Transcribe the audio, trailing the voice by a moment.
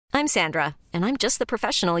I'm Sandra, and I'm just the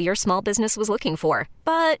professional your small business was looking for.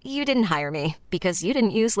 But you didn't hire me because you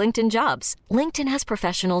didn't use LinkedIn Jobs. LinkedIn has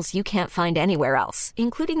professionals you can't find anywhere else,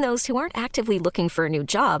 including those who aren't actively looking for a new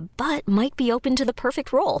job, but might be open to the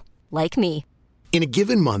perfect role, like me. In a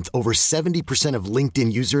given month, over 70% of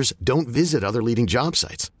LinkedIn users don't visit other leading job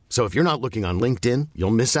sites. So if you're not looking on LinkedIn,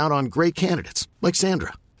 you'll miss out on great candidates like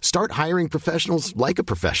Sandra. Start hiring professionals like a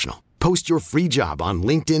professional. Post your free job on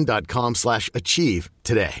linkedin.com/achieve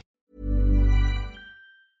today.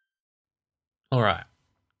 All right.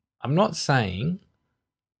 I'm not saying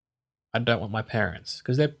I don't want my parents,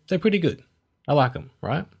 because they're pretty good. I like them,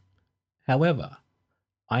 right? However,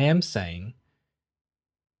 I am saying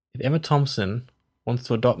if Emma Thompson wants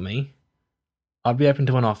to adopt me, I'd be open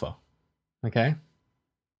to an offer. Okay?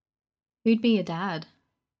 Who'd be your dad?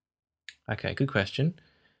 Okay, good question.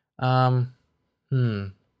 Well,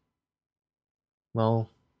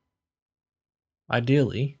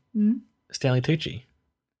 ideally, Stanley Tucci.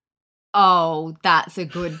 Oh, that's a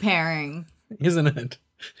good pairing. Isn't it?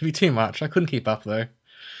 It'd be too much. I couldn't keep up, though.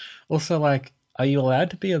 Also, like, are you allowed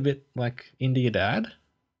to be a bit, like, into your dad?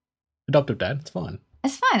 Adoptive dad, it's fine.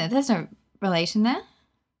 It's fine. There's no relation there.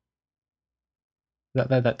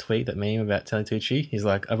 That tweet, that meme about Stanley Tucci, he's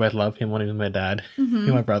like, I both love him, want him to be my dad. Mm-hmm.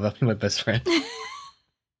 He's my brother, he's my best friend.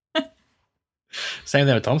 Same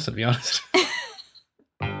thing with Thompson, to be honest.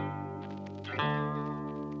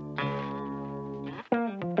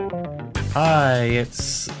 Hi,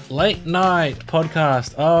 it's late night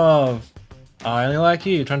podcast of I Only Like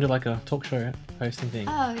You, trying to do like a talk show hosting thing.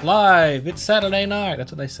 Oh. Live, it's Saturday night.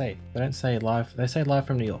 That's what they say. They don't say live. They say live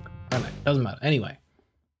from New York. I don't know. Doesn't matter. Anyway,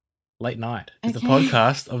 late night is the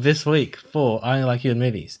podcast of this week for I Only Like You in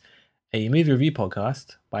Movies, a movie review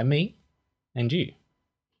podcast by me and you.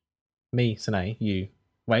 Me, Sine, you.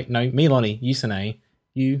 Wait, no, me, Lonnie, you, Sine,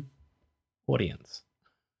 you, audience.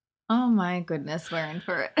 Oh my goodness, we're in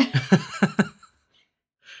for it.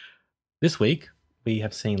 This week, we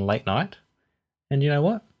have seen Late Night, and you know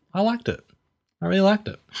what? I liked it. I really liked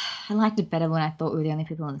it. I liked it better when I thought we were the only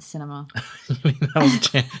people in the cinema.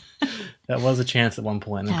 That was a chance at one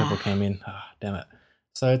point, and people came in. Oh, damn it.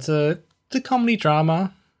 So it's a comedy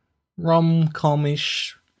drama,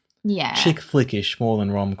 rom-com-ish, chick flickish more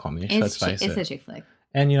than rom-com-ish, let's face it. It's a chick flick.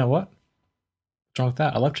 And you know what? What's wrong with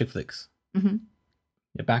that? I love chick flicks. Mm-hmm.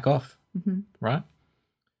 Yeah, back off, right?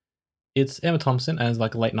 It's Emma Thompson as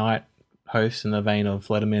like a late night host in the vein of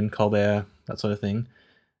Letterman, Colbert, that sort of thing.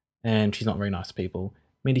 And she's not very nice to people.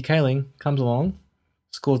 Mindy Kaling comes along,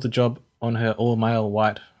 scores the job on her all-male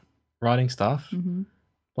white writing staff. Mm-hmm.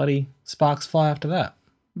 Bloody sparks fly after that.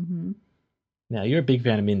 Mm-hmm. Now, you're a big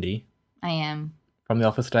fan of Mindy. I am. From the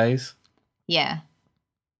Office days. Yeah.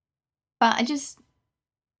 But I just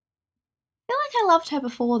feel like I loved her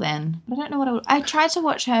before then. But I don't know what I tried to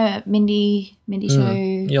watch her Mindy show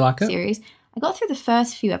you like it? series. I got through the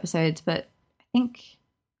first few episodes, but I think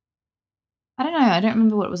I don't know. I don't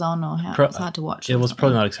remember what it was on or how it was hard to watch. It was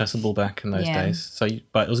probably not accessible back in those days. So,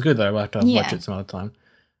 but it was good though. We'll have to watch it some other time.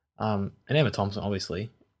 And Emma Thompson,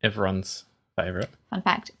 obviously, everyone's favourite. Fun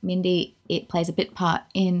fact: Mindy, it plays a bit part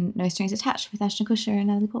in No Strings Attached with Ashton Kutcher and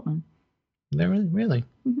Natalie Portman. They're really.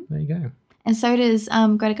 Mm-hmm. There you go. And so does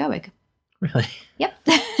Greta Gerwig. Really? Yep.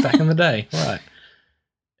 Back in the day, right?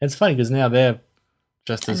 It's funny because now they're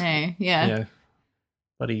just as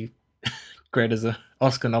bloody Greta's an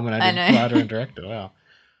Oscar-nominated writer and director. Wow.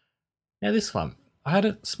 Now this one, I had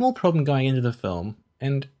a small problem going into the film,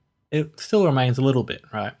 and it still remains a little bit,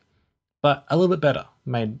 right? But a little bit better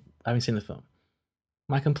having seen the film.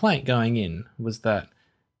 My complaint going in was that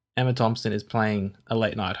Emma Thompson is playing a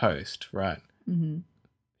late night host, right? Mm-hmm.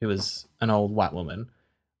 Who is an old white woman,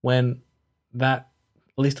 when that,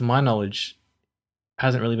 at least to my knowledge,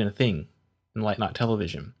 hasn't really been a thing in late night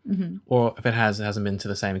television. Mm-hmm. Or if it hasn't been to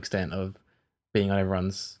the same extent of being on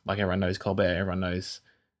everyone knows Colbert, everyone knows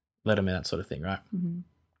Letterman, that sort of thing, right? Mm-hmm.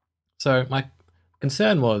 So my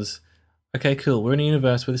concern was, okay, cool, we're in a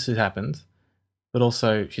universe where this has happened, but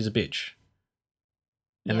also she's a bitch.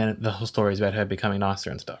 And then the whole story is about her becoming nicer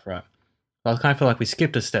and stuff, right? So I kind of feel like we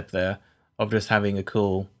skipped a step there of just having a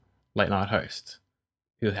cool late night host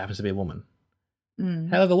who happens to be a woman.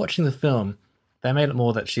 However, watching the film, they made it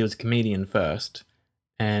more that she was a comedian first.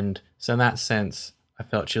 And so in that sense, I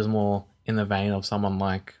felt she was more in the vein of someone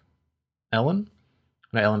like Ellen.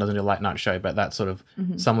 I know Ellen doesn't do a late night show, but that's sort of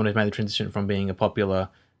someone who's made the transition from being a popular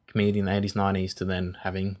comedian in the 80s, 90s to then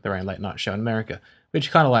having their own late night show in America.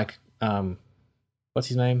 Which kind of like, what's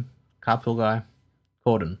his name? Carpool guy?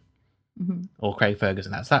 Corden. Mm-hmm. Or Craig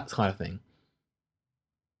Ferguson. That's that kind of thing.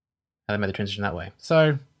 How they made the transition that way.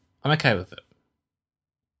 So I'm okay with it.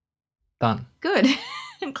 Done. Good.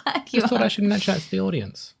 I'm glad think you just thought are. I should mention that to the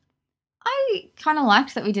audience. I kind of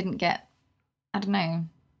liked that we didn't get, I don't know.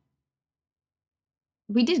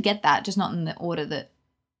 We did get that, just not in the order that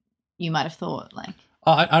you might have thought. Like,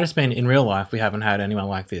 I just mean in real life, we haven't had anyone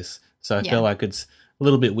like this. So I Yeah. feel like it's a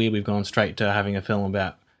little bit weird we've gone straight to having a film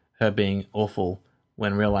about her being awful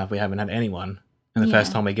when in real life we haven't had anyone. And the Yeah.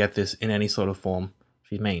 first time we get this in any sort of form,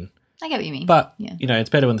 she's mean. I get what you mean. But, yeah. you know, it's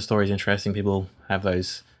better when the story's interesting. People have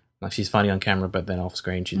those, like she's funny on camera, but then off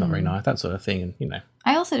screen she's not very nice, that sort of thing. And, you know.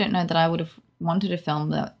 I also don't know that I would have wanted a film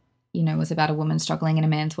that, you know, was about a woman struggling in a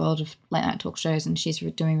man's world of late night talk shows, and she's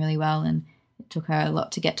doing really well, and it took her a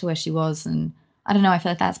lot to get to where she was. And I don't know, I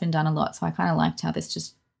feel like that's been done a lot. So I kind of liked how this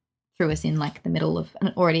just threw us in like the middle of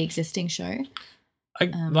an already existing show.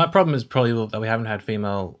 My problem is probably that we haven't had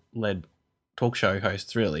female-led talk show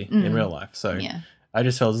hosts really in real life. So Yeah. I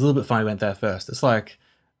just felt it was a little bit funny we went there first. It's like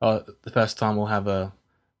the first time we'll have I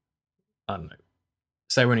don't know,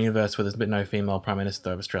 say we're in a universe where there's been no female Prime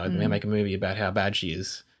Minister of Australia, but we make a movie about how bad she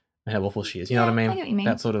is and how awful she is. You know what I mean? I get what you mean.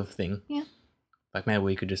 That sort of thing. Yeah. Like maybe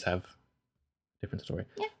we could just have a different story.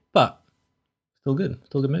 Yeah. But still good.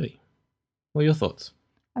 Still a good movie. What are your thoughts?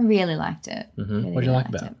 I really liked it. What did you like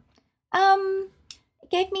about it? It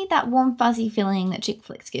gave me that warm, fuzzy feeling that chick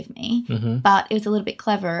flicks give me, but it was a little bit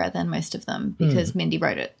cleverer than most of them because Mindy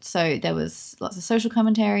wrote it. So there was lots of social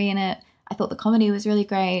commentary in it. I thought the comedy was really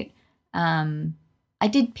great. I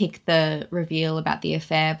did pick the reveal about the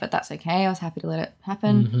affair, but that's okay. I was happy to let it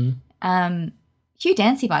happen. Hugh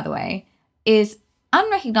Dancy, by the way, is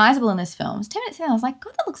unrecognizable in this film. It was 10 minutes in, I was like,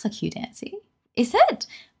 God, that looks like Hugh Dancy. Is it?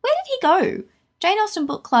 Where did he go? Jane Austen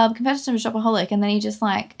Book Club, Confessions of a Shopaholic, and then he just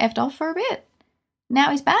like effed off for a bit. Now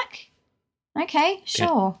he's back. Okay,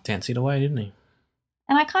 sure. Danced away, didn't he?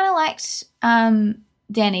 And I kind of liked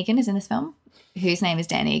Dan Egan is in this film, whose name is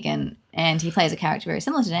Dan Egan, and he plays a character very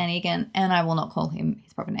similar to Dan Egan, and I will not call him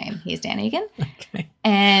his proper name. He is Dan Egan. Okay.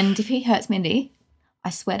 And if he hurts Mindy, I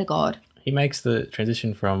swear to God. He makes the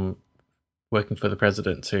transition from working for the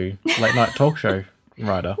president to late night talk show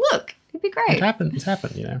writer. Look, it'd be great. It's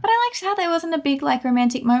happened, you know. But I liked how there wasn't a big like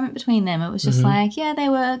romantic moment between them. It was just like, yeah, they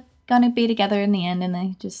were going to be together in the end, and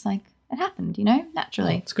they just like, it happened, you know,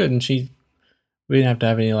 naturally. It's good, and we didn't have to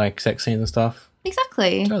have any like sex scenes and stuff.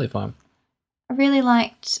 Exactly. Totally fine. I really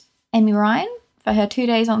liked Amy Ryan for her 2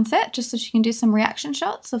 days on set, just so she can do some reaction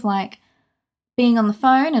shots of like being on the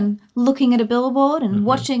phone and looking at a billboard and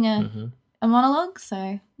watching a monologue. So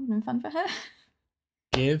it would have been fun for her.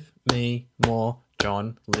 Give me more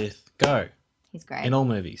John Lithgow. He's great. In all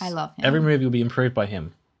movies. I love him. Every movie will be improved by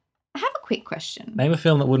him. I have a quick question. Name a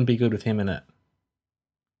film that wouldn't be good with him in it.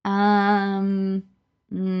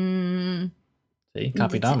 See,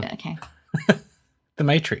 can't be done. Okay. The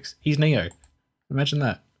Matrix. He's Neo. Imagine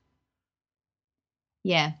that.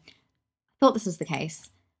 Yeah. I thought this was the case.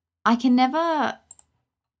 I can never...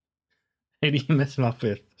 Who do you mess him up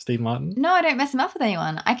with? Steve Martin? No, I don't mess him up with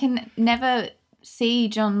anyone. I can never see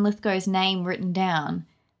John Lithgow's name written down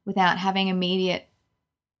without having immediate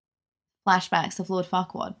flashbacks of Lord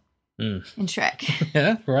Farquaad in Shrek.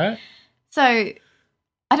 Yeah, right. So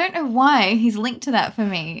I don't know why he's linked to that for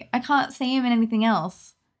me. I can't see him in anything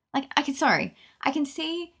else. Like, I can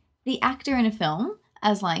see the actor in a film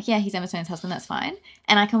as like, yeah, he's Emma Stone's husband, that's fine.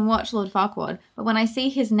 And I can watch Lord Farquaad. But when I see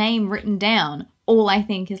his name written down, all I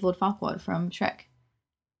think is Lord Farquaad from Shrek.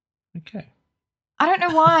 Okay. I don't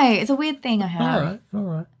know why. It's a weird thing I have. All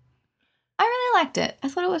right. I really liked it. I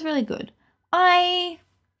thought it was really good.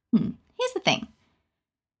 Here's the thing.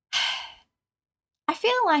 I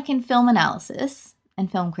feel like in film analysis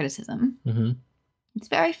and film criticism, it's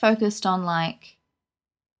very focused on like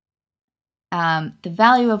the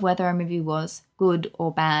value of whether a movie was good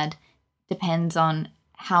or bad depends on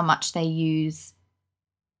how much they use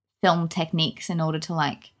film techniques in order to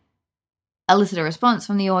like elicit a response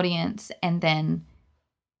from the audience, and then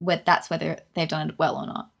that's whether they've done it well or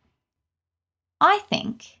not. I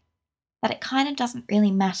think that it kind of doesn't really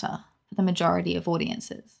matter for the majority of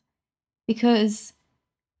audiences because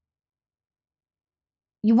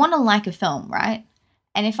you want to like a film, right?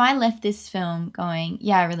 And if I left this film going,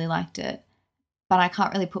 yeah, I really liked it, but I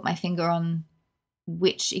can't really put my finger on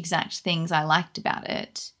which exact things I liked about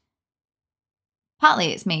it, partly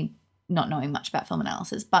it's me not knowing much about film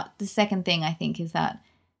analysis, but the second thing I think is that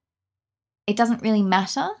it doesn't really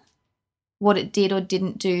matter what it did or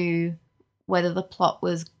didn't do, whether the plot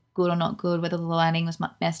was good or not good, whether the lighting was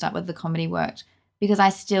messed up, whether the comedy worked, because I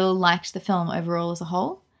still liked the film overall as a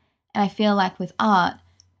whole. And I feel like with art,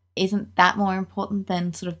 isn't that more important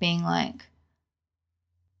than sort of being like,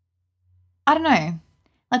 I don't know.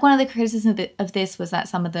 Like one of the criticisms of this was that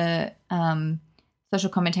some of the social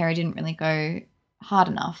commentary didn't really go hard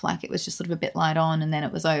enough. Like, it was just sort of a bit light on and then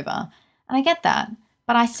it was over. And I get that,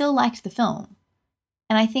 but I still liked the film.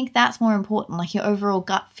 And I think that's more important. Like, your overall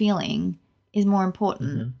gut feeling is more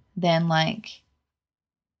important than, like,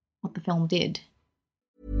 what the film did.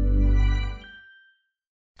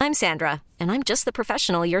 I'm Sandra, and I'm just the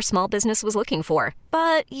professional your small business was looking for.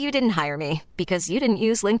 But you didn't hire me because you didn't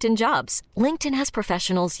use LinkedIn Jobs. LinkedIn has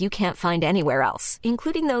professionals you can't find anywhere else,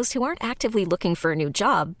 including those who aren't actively looking for a new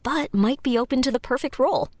job, but might be open to the perfect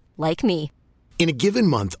role, like me. In a given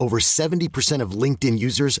month, over 70% of LinkedIn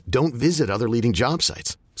users don't visit other leading job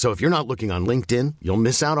sites. So if you're not looking on LinkedIn, you'll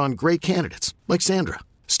miss out on great candidates like Sandra.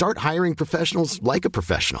 Start hiring professionals like a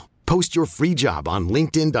professional. Post your free job on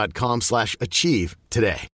linkedin.com/achieve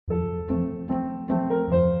today.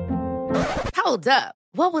 Hold up.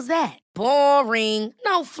 What was that? Boring.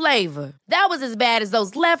 No flavor. That was as bad as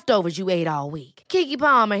those leftovers you ate all week. Keke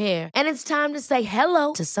Palmer here. And it's time to say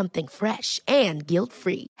hello to something fresh and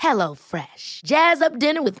guilt-free. HelloFresh. Jazz up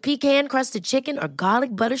dinner with pecan-crusted chicken or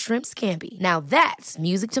garlic butter shrimp scampi. Now that's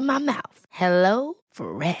music to my mouth.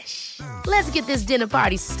 HelloFresh. Let's get this dinner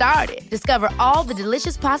party started. Discover all the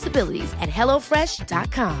delicious possibilities at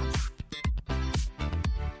HelloFresh.com.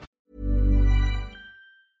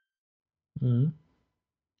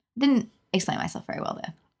 Didn't explain myself very well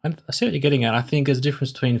there. I see what you're getting at. I think there's a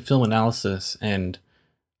difference between film analysis and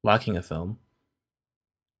liking a film.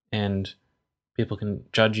 And people can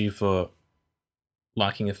judge you for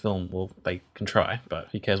liking a film. Well, they can try, but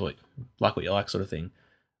who cares what you like sort of thing.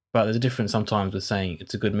 But there's a difference sometimes with saying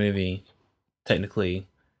it's a good movie technically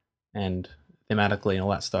and thematically and all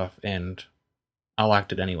that stuff, and I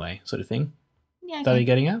liked it anyway sort of thing. Yeah, Is that what you're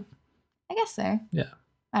getting at? I guess so. Yeah.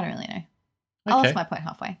 I don't really know. Okay. I lost my point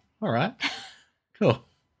halfway. All right. Cool.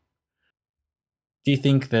 Do you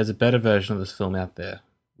think there's a better version of this film out there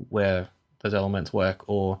where those elements work,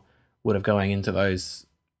 or would have going into those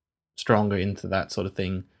stronger into that sort of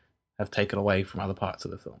thing have taken away from other parts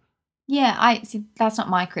of the film? Yeah, I see. That's not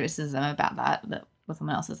my criticism about that. That was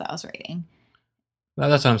someone else's that I was reading. No,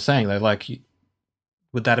 that's what I'm saying, though. Like,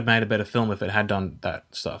 would that have made a better film if it had done that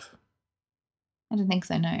stuff? I don't think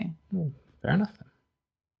so, no. Fair enough, then.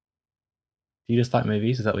 Do you just like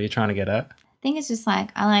movies? Is that what you're trying to get at? I think it's just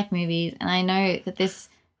like, I like movies, and I know that it's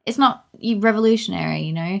not revolutionary,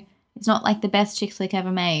 you know? It's not like the best chick flick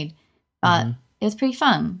ever made, but it was pretty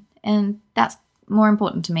fun, and that's more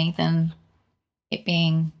important to me than it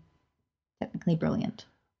being technically brilliant.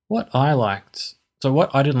 What I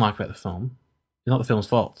didn't like about the film is not the film's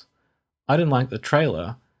fault. I didn't like the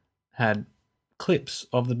trailer had clips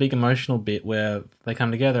of the big emotional bit where they come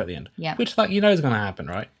together at the end. Yeah. Which, like, you know is going to happen,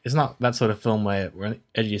 right? It's not that sort of film where we're on the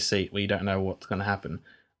edge of your seat where you don't know what's going to happen.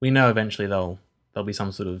 We know eventually there'll be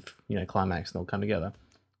some sort of, climax and they'll come together.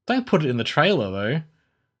 Don't put it in the trailer, though.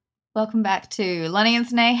 Welcome back to Lonnie and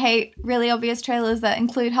Sine hate really obvious trailers that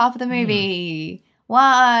include half of the movie.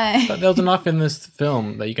 Why? But there was enough in this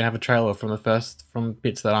film that you can have a trailer from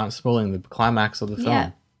bits that aren't spoiling the climax of the film.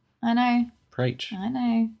 Yeah, I know. Preach. I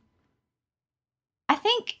know. I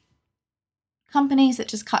think companies that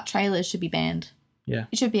just cut trailers should be banned. Yeah.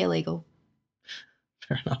 It should be illegal.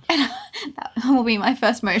 Fair enough. That will be my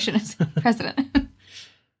first motion as president.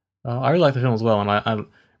 I really like the film as well, and I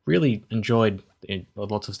really enjoyed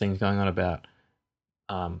lots of things going on about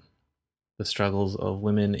the struggles of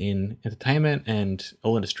women in entertainment and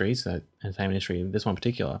all industries, so entertainment industry, this one in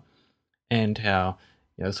particular, and how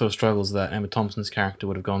the sort of struggles that Emma Thompson's character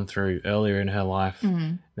would have gone through earlier in her life.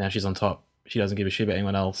 Now she's on top. She doesn't give a shit about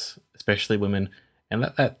anyone else, especially women. And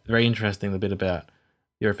that very interesting, the bit about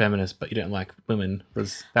you're a feminist but you don't like women, that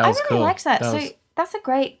was I really cool. liked that. So that's a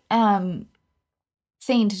great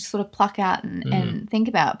scene to sort of pluck out and think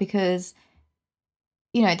about, because,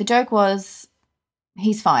 the joke was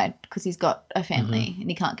he's fired because he's got a family and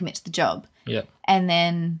he can't commit to the job. Yeah. And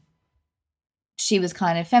then she was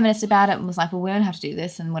kind of feminist about it and was like, well, we don't have to do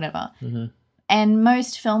this and whatever. And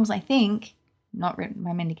most films, I think, not written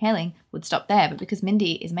by Mindy Kaling, would stop there. But because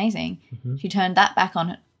Mindy is amazing, she turned that back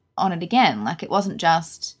on it again. Like, it wasn't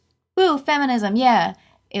just, woo, feminism, yeah.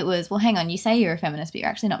 It was, well, hang on, you say you're a feminist, but you're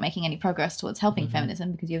actually not making any progress towards helping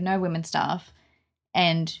feminism because you have no women staff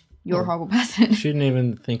and you're a horrible person. She didn't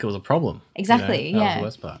even think it was a problem. Exactly, that yeah. was the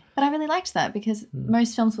worst part. But I really liked that because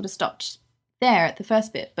most films would have stopped there at the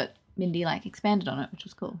first bit, but Mindy, expanded on it, which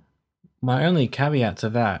was cool. My only caveat to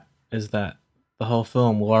that is that the whole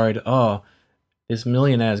film worried, this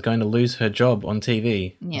millionaire is going to lose her job on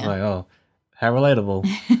TV. Yeah. It's like, how relatable.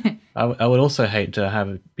 I would also hate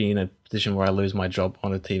to be in a position where I lose my job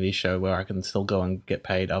on a TV show where I can still go and get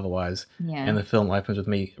paid otherwise. Yeah. And the film opens with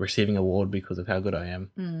me receiving an award because of how good I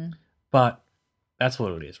am. But that's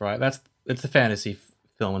what it is, right? It's a fantasy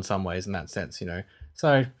film in some ways in that sense,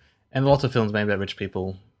 So, and lots of films made about rich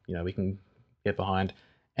people, we can get behind.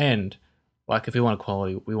 And like, if we want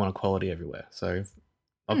equality, we want equality everywhere. So,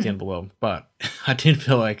 not the end of the world. But I did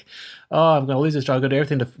feel like, I'm going to lose this job. I've got to do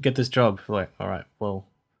everything to get this job. Like, all right, well,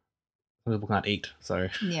 some people can't eat, so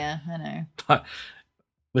yeah, I know. But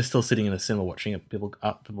we're still sitting in a cinema watching it. People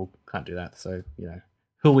can't do that. So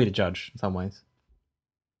who are we to judge in some ways?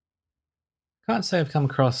 Can't say I've come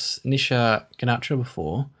across Nisha Ganatra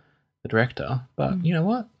before, the director, but you know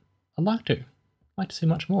what? I'd like to. I'd like to see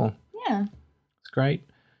much more. Yeah, it's great,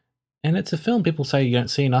 and it's a film people say you don't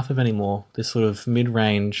see enough of anymore. This sort of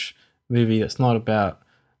mid-range movie that's not about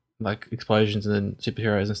like explosions and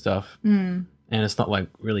superheroes and stuff. And it's not like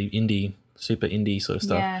really super indie sort of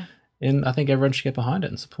stuff. Yeah. And I think everyone should get behind it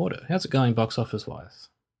and support it. How's it going box office wise?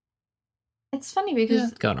 It's funny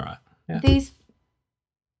because it's going all right. Yeah. These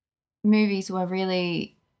movies were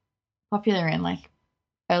really popular in like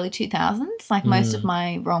early 2000s. Like most of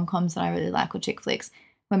my rom-coms that I really like or chick flicks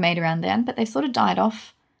were made around then, but they've sort of died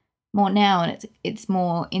off more now, and it's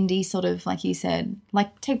more indie sort of, like you said,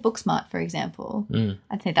 like take Booksmart, for example.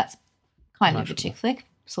 I'd say that's kind of a chick flick.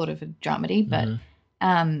 Sort of a dramedy, but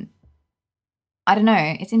I don't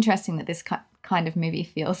know. It's interesting that this kind of movie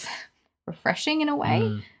feels refreshing in a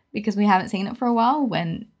way because we haven't seen it for a while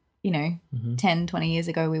when, 10, 20 years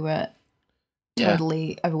ago we were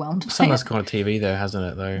totally overwhelmed by Some it. that's gone to TV though, hasn't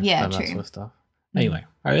it, though? Yeah, That true. sort of stuff. Anyway,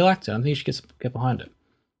 I really liked it. I think you should get behind it.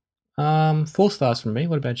 4 stars from me.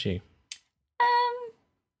 What about you?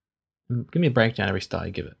 Give me a breakdown every star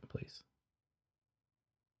you give it, please.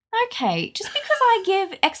 Okay, just because I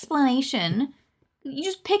give explanation, you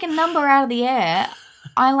just pick a number out of the air.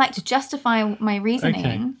 I like to justify my reasoning.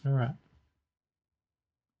 Okay, all right.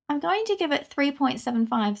 I'm going to give it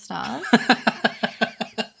 3.75 stars.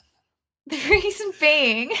 The reason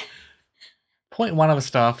being... 0.1 of a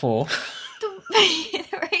star for...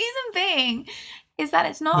 The reason being is that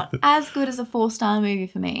it's not as good as a 4-star movie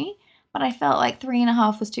for me, but I felt like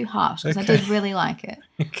 3.5 was too harsh because I did really like it.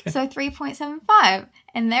 Okay. So 3.75,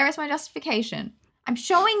 and there is my justification. I'm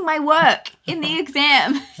showing my work in the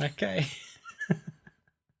exam. Okay.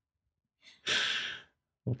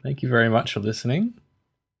 Well, thank you very much for listening.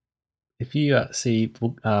 If you see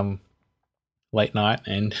Late Night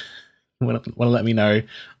and you want to let me know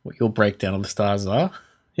what your breakdown of the stars are,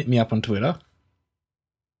 hit me up on Twitter.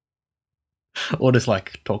 Or just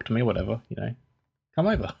talk to me, whatever, Come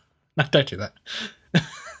over. No, don't do that.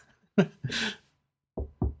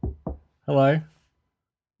 Hello.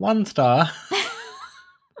 1 star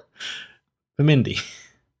for Mindy.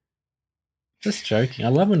 Just joking. I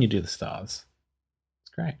love when you do the stars.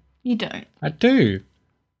 It's great. You don't. I do.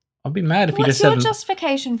 I'd be mad if you just What's said... your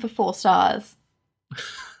justification for 4 stars?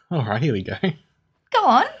 All right, here we go.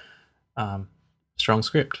 Go on. Strong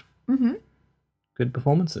script. Mm-hmm. Good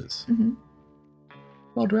performances. Mm-hmm.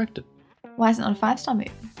 Well directed. Why is it not a 5-star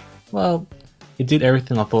movie? Well, it did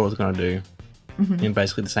everything I thought it was going to do in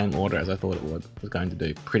basically the same order as I thought it was going to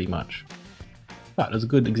do, pretty much. But it was a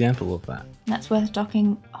good example of that. That's worth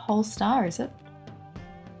docking a whole star, is it?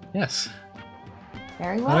 Yes.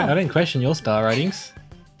 Very well. I don't question your star ratings.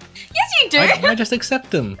 Yes, you do. I just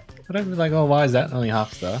accept them. I don't be like, oh, why is that only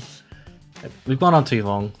half star? We've gone on too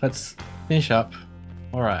long. Let's finish up.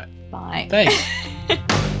 All right. Bye. Thanks.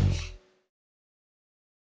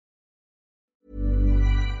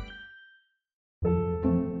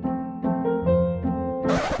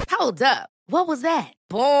 Hold up. What was that?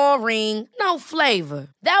 Boring. No flavor.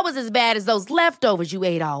 That was as bad as those leftovers you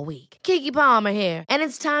ate all week. Keke Palmer here, and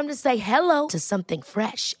it's time to say hello to something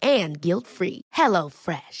fresh and guilt-free. Hello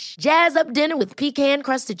Fresh. Jazz up dinner with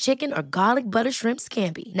pecan-crusted chicken or garlic butter shrimp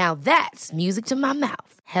scampi. Now that's music to my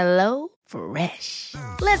mouth. Hello Fresh.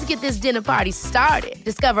 Let's get this dinner party started.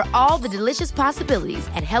 Discover all the delicious possibilities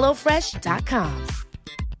at HelloFresh.com.